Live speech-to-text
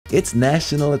It's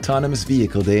National Autonomous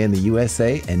Vehicle Day in the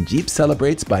USA, and Jeep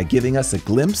celebrates by giving us a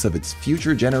glimpse of its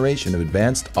future generation of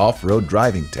advanced off-road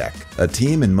driving tech. A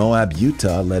team in Moab,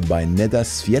 Utah, led by Neda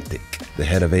Svietik, the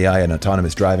head of AI and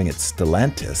autonomous driving at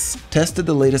Stellantis, tested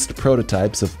the latest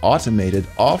prototypes of automated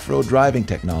off-road driving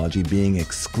technology being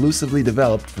exclusively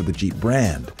developed for the Jeep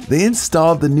brand. They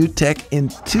installed the new tech in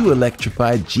 2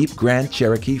 electrified Jeep Grand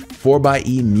Cherokee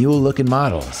 4xe mule-looking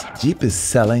models. Jeep is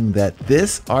selling that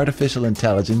this artificial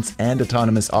intelligence and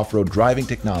autonomous off-road driving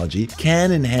technology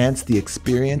can enhance the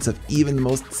experience of even the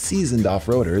most seasoned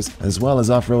off-roaders, as well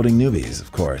as off-roading newbies,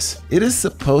 of course. It is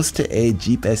supposed to aid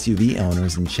Jeep SUV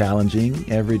owners in challenging,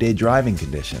 everyday driving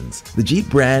conditions. The Jeep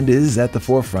brand is at the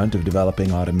forefront of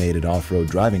developing automated off-road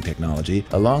driving technology,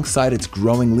 alongside its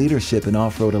growing leadership in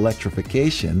off-road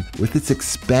electrification with its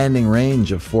expanding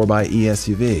range of 4xe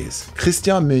SUVs.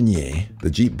 Christian Meunier, the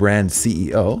Jeep brand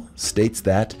CEO, states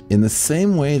that, in the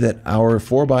same way that our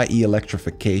 4xe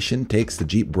electrification takes the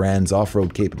Jeep brand's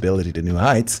off-road capability to new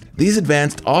heights, these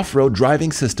advanced off-road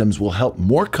driving systems will help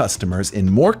more customers in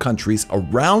more countries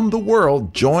around the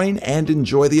world join and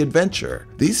enjoy the adventure.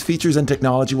 These features and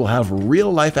technology will have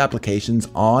real-life applications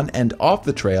on and off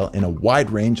the trail in a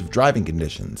wide range of driving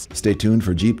conditions. Stay tuned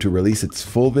for Jeep to release its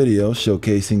full video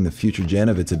showcasing the future gen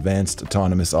of its advanced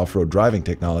autonomous off-road driving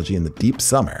technology in the deep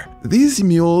summer. These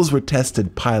mules were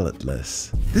tested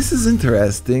pilotless. This is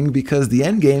interesting because the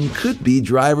endgame could be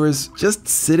drivers just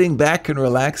sitting back and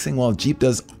relaxing while Jeep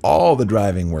does all the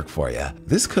driving work for you.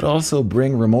 This could also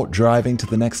bring remote driving to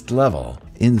the next level.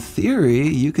 In theory,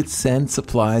 you could send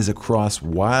supplies across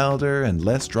wilder and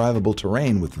less drivable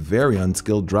terrain with very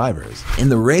unskilled drivers. In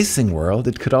the racing world,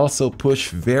 it could also push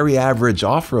very average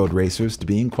off-road racers to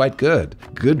being quite good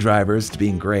drivers to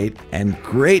being great, and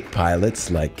great pilots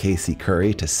like Casey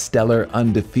Curry to stellar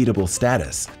undefeatable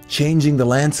status, changing the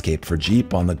landscape for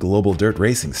Jeep on the global dirt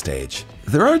racing stage.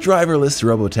 There are driverless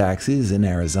robotaxis in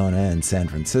Arizona and San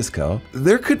Francisco.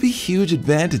 There could be huge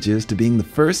advantages to being the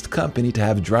first company to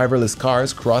have driverless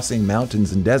cars crossing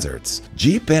mountains and deserts.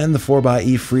 Jeep and the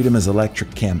 4xe Freedom as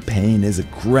Electric campaign is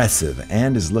aggressive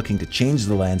and is looking to change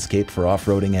the landscape for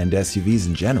off-roading and SUVs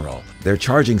in general. Their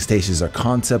charging stations are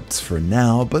concepts for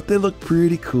now, but they look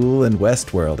pretty cool and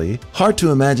Westworldy. Hard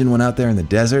to imagine one out there in the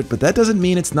desert, but that doesn't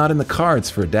mean it's not in the cards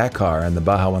for Dakar and the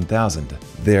Baja 1000.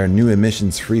 Their new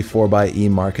emissions-free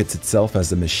 4xe markets itself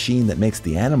as a machine that makes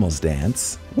the animals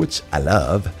dance, which I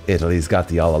love. Italy's got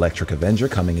the all-electric Avenger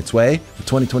coming its way. The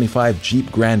 2025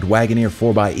 Jeep Grand Wagoneer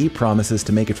 4xe promises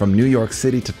to make it from New York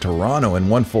City to Toronto in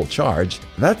one full charge.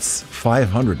 That's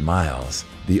 500 miles.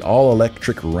 The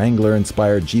all-electric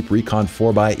Wrangler-inspired Jeep Recon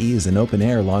 4xe is in open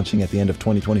air, launching at the end of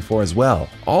 2024 as well.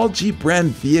 All Jeep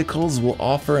brand vehicles will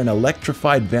offer an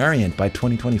electrified variant by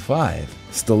 2025.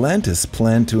 Stellantis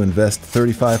planned to invest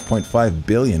 $35.5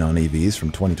 billion on EVs from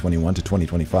 2021 to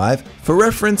 2025. For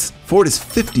reference, Ford is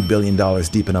 $50 billion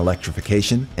deep in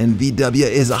electrification, and VW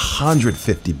is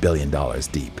 $150 billion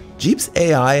deep. Jeep's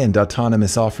AI and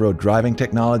autonomous off-road driving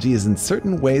technology is in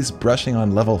certain ways brushing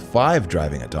on level 5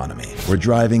 driving autonomy, where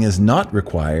driving is not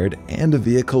required and a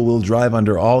vehicle will drive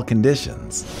under all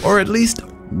conditions, or at least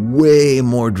way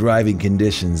more driving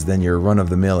conditions than your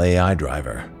run-of-the-mill AI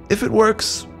driver. If it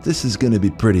works, this is going to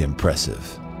be pretty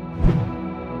impressive.